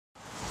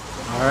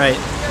Alright,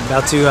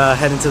 about to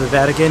head into the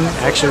Vatican.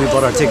 Actually, we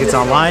bought our tickets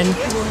online,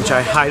 which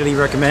I highly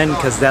recommend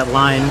because that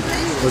line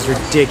was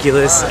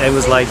ridiculous. It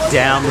was like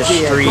down the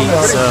street.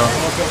 So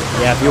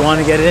yeah, if you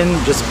want to get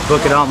in, just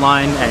book it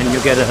online and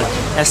you'll get an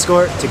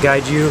escort to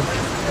guide you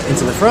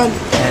into the front,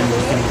 and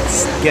you can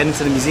get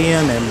into the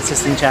museum and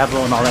Sistine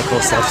Chapel and all that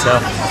cool stuff. So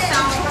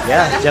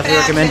yeah, definitely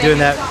recommend doing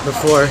that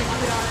before.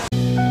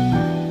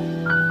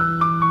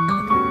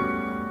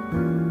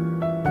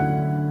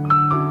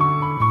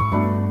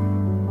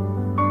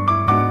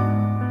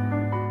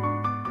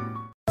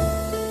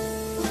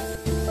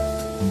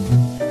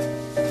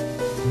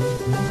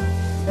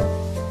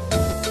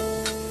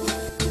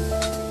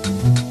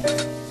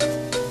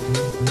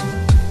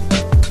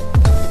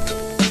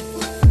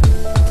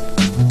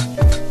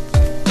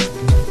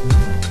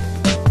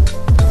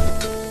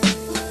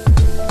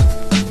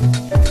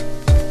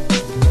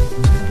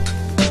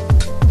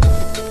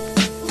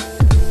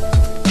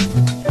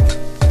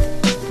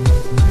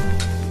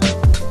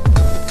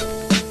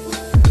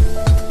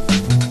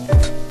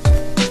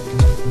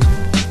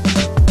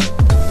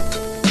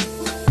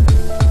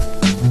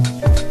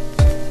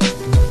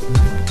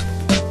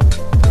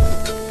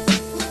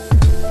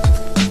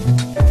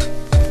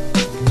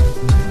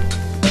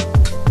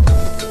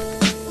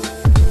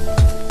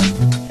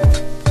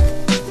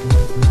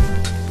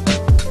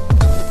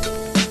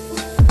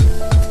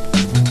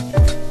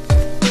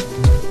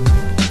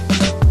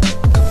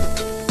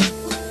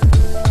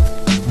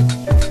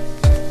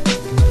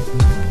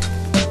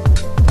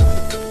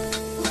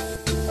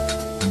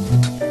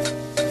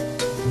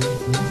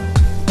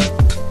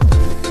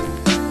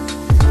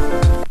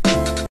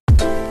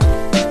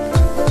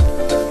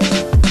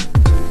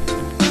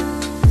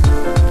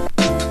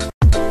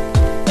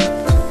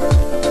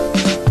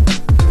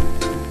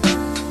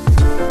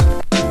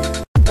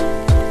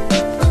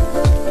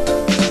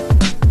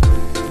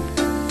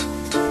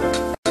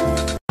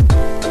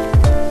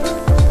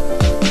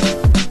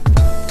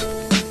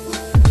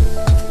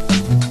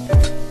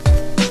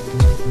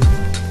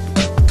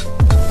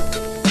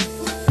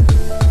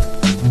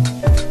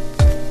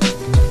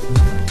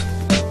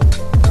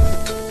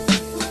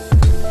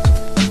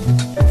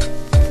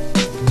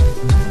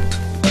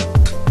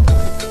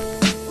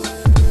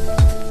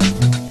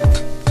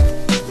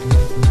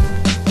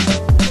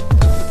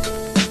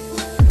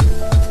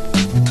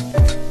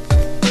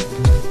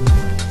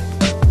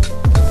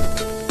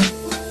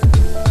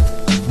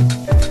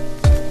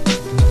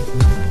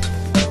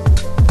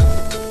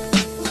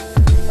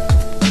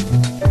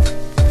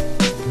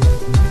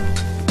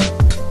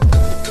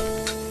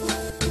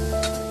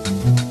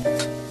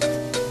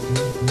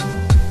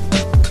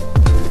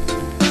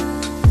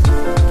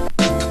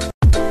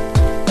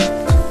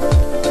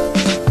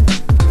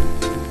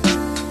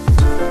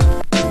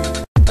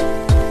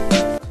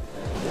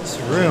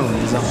 Room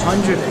is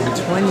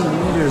 120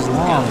 meters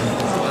long.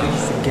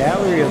 It's the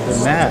gallery of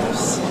the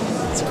maps.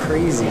 It's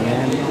crazy,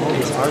 man. All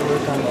this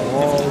artwork on the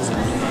walls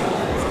and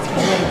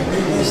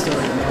historic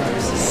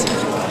maps.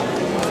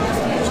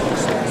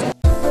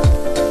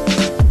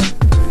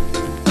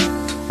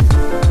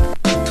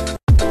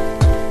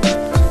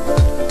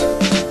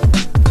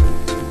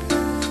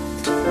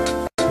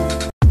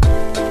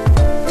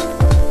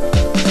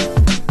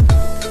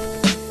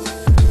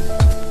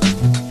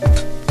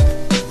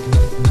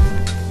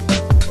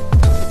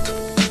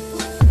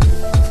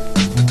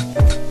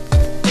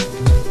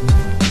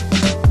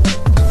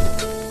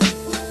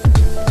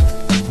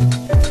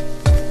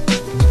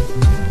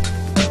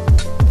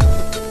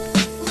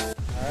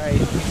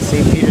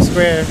 St. Peter's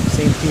Square,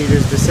 St.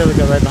 Peter's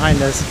Basilica right behind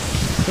us.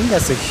 I think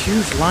that's a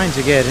huge line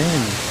to get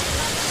in.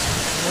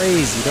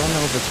 Crazy, don't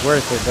know if it's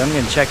worth it, but I'm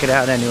gonna check it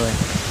out anyway.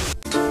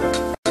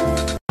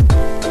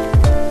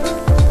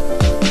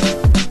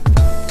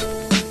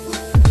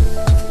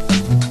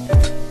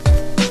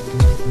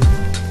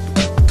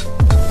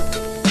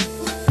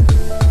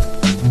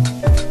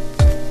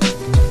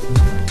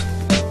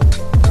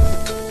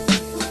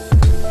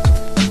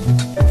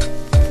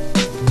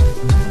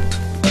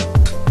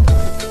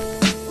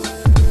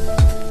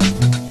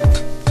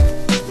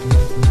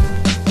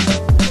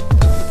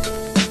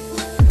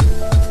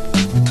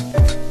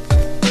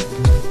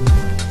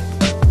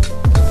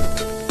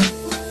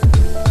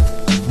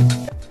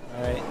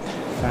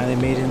 Finally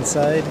made it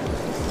inside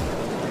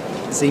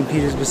St.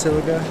 Peter's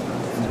Basilica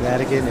in the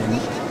Vatican,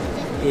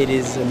 and it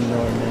is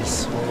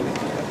enormous.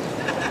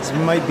 This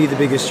might be the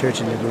biggest church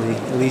in Italy,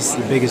 at least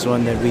the biggest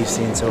one that we've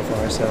seen so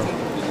far. So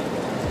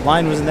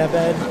line wasn't that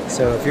bad,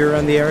 so if you're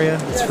around the area,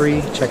 it's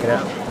free, check it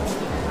out.